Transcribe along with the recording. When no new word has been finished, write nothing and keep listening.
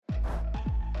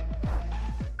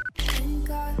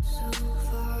got so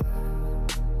far,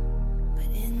 but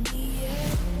in the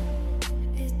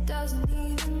end, it doesn't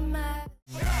even matter.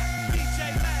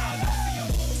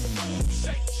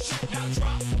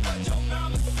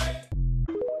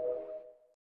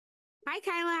 Hi,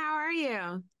 Kyla. How are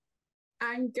you?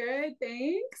 I'm good,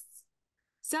 thanks.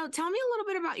 So tell me a little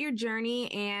bit about your journey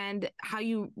and how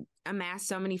you amassed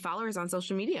so many followers on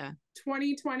social media.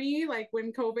 2020, like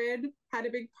when COVID had a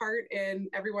big part in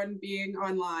everyone being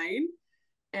online.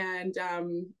 And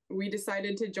we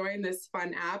decided to join this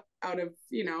fun app out of,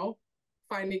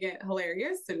 finding it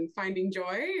hilarious and finding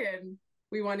joy. And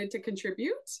we wanted to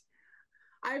contribute.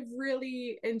 I've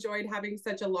really enjoyed having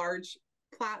such a large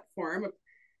platform, a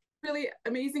really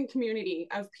amazing community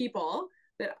of people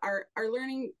that are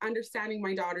learning, understanding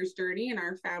my daughter's journey and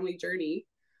our family journey.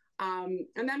 And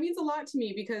that means a lot to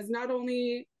me because not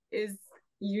only is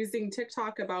using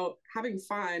TikTok about having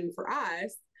fun for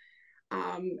us,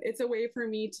 it's a way for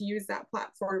me to use that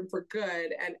platform for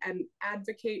good and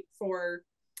advocate for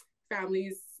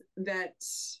families that,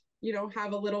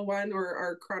 have a little one or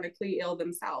are chronically ill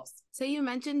themselves. So you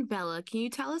mentioned Bella. Can you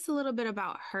tell us a little bit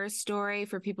about her story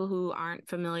for people who aren't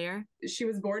familiar? She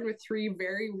was born with three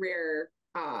very rare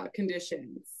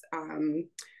conditions.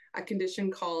 A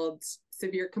condition called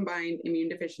severe combined immune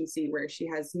deficiency, where she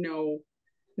has no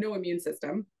immune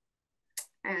system.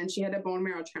 And she had a bone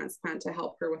marrow transplant to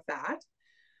help her with that.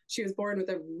 She was born with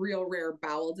a real rare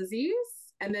bowel disease.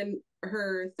 And then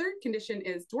her third condition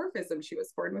is dwarfism. She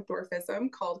was born with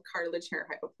dwarfism called cartilage hair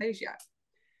hypoplasia.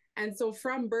 And so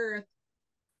from birth,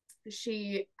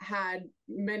 she had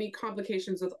many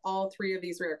complications with all three of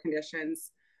these rare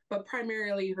conditions, but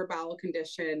primarily her bowel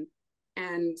condition.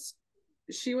 And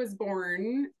she was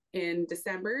born in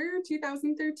December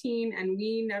 2013, and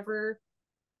we never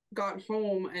got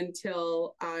home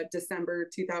until December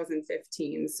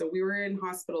 2015. So we were in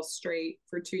hospital straight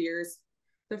for 2 years,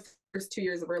 the first 2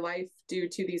 years of her life, due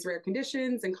to these rare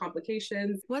conditions and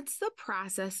complications. What's the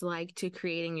process like to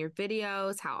creating your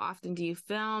videos? How often do you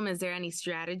film? Is there any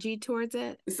strategy towards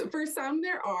it? So for some,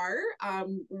 there are.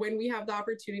 When we have the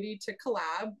opportunity to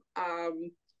collab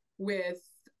with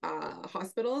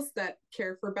hospitals that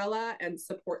care for Bella and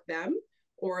support them,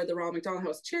 or the Ronald McDonald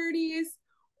House Charities,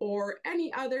 or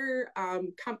any other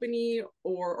company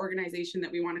or organization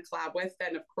that we want to collab with,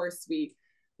 then of course we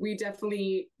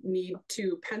definitely need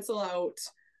to pencil out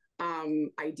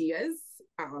ideas.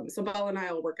 So Bella and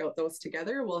I will work out those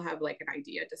together. We'll have like an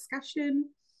idea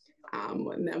discussion,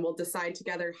 and then we'll decide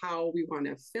together how we want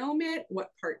to film it,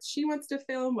 what parts she wants to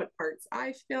film, what parts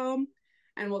I film,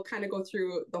 and we'll kind of go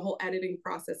through the whole editing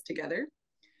process together.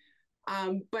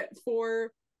 But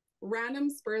for random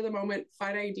spur of the moment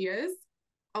fun ideas,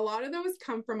 a lot of those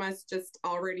come from us just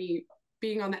already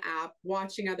being on the app,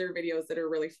 watching other videos that are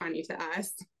really funny to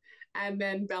us, and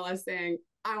then Bella saying,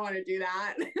 I want to do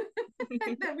that.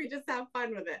 And then we just have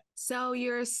fun with it. So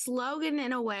your slogan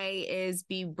in a way is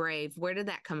be brave. Where did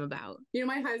that come about?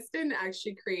 My husband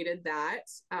actually created that,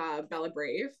 Bella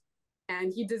Brave,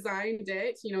 and he designed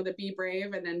it, the be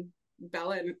brave and then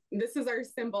Bella. And this is our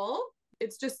symbol.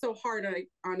 It's just so hard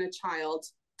on a child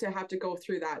to have to go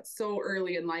through that so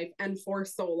early in life and for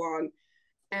so long.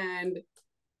 And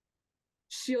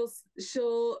she'll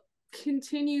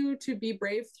continue to be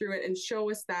brave through it and show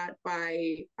us that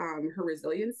by her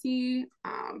resiliency,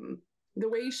 the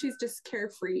way she's just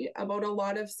carefree about a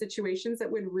lot of situations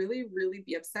that would really, really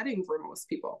be upsetting for most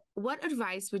people. What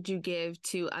advice would you give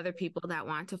to other people that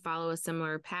want to follow a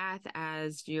similar path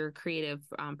as your creative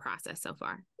process so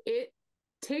far? It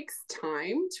takes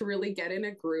time to really get in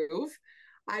a groove.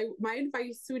 My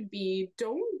advice would be,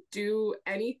 don't do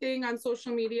anything on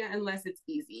social media unless it's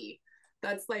easy.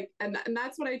 That's like, and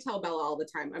that's what I tell Bella all the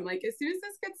time. I'm like, as soon as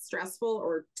this gets stressful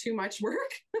or too much work,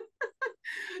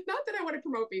 not that I want to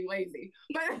promote being lazy,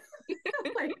 but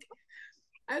like,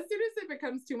 as soon as it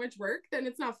becomes too much work, then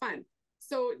it's not fun.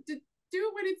 So to do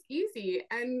it when it's easy.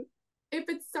 And if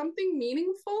it's something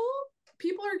meaningful,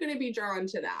 people are going to be drawn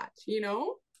to that,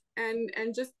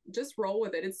 and just roll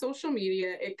with it. It's social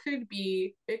media. It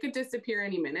could disappear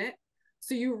any minute.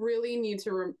 So you really need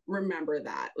to remember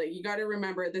that. Like, you got to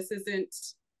remember, this isn't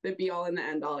the be all and the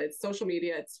end all. It's social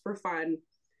media. It's for fun.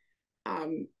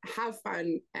 Have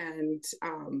fun and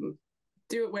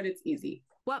do it when it's easy.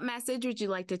 What message would you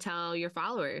like to tell your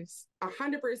followers?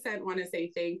 100% want to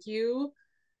say thank you.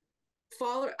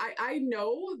 I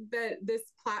know that this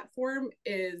platform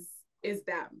is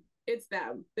them. It's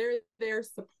them. They're there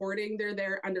supporting. They're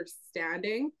there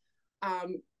understanding.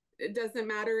 It doesn't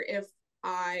matter if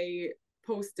I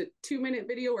post a 2-minute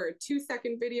video or a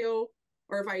 2-second video,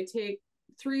 or if I take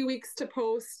 3 weeks to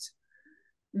post.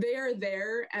 They are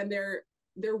there, and they're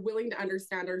they're willing to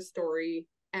understand our story,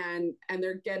 and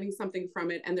they're getting something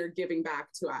from it, and they're giving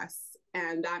back to us.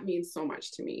 And that means so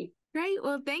much to me. Great.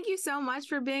 Well, thank you so much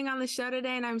for being on the show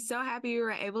today. And I'm so happy you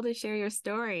were able to share your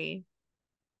story.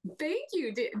 Thank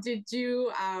you. Did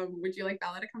you, would you like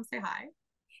Bella to come say hi?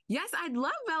 Yes, I'd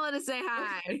love Bella to say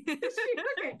hi. Okay.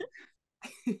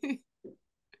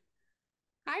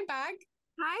 Hi, Bug.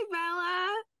 Hi,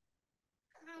 Bella.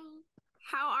 Hi.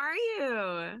 How are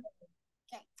you?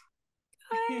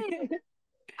 Good.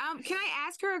 Can I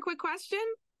ask her a quick question?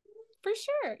 For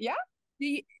sure. Yeah.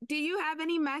 Do you have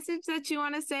any message that you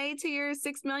want to say to your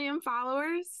 6 million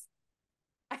followers?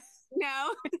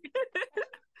 No.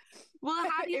 Well,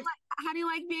 how do you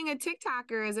like being a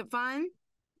TikToker? Is it fun?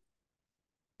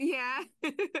 Yeah.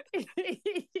 Well,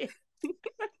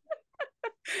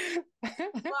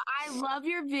 I love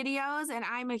your videos and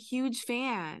I'm a huge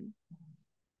fan.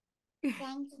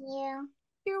 Thank you.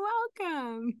 You're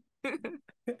welcome.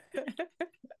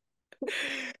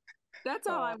 That's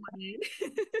all I wanted.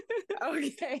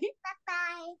 Okay.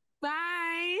 Bye-bye.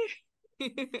 Bye.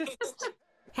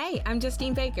 Hey, I'm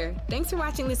Justine Baker. Thanks for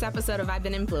watching this episode of I've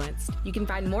Been Influenced. You can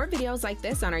find more videos like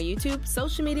this on our YouTube,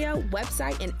 social media,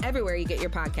 website, and everywhere you get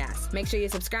your podcasts. Make sure you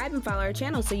subscribe and follow our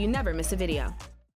channel so you never miss a video.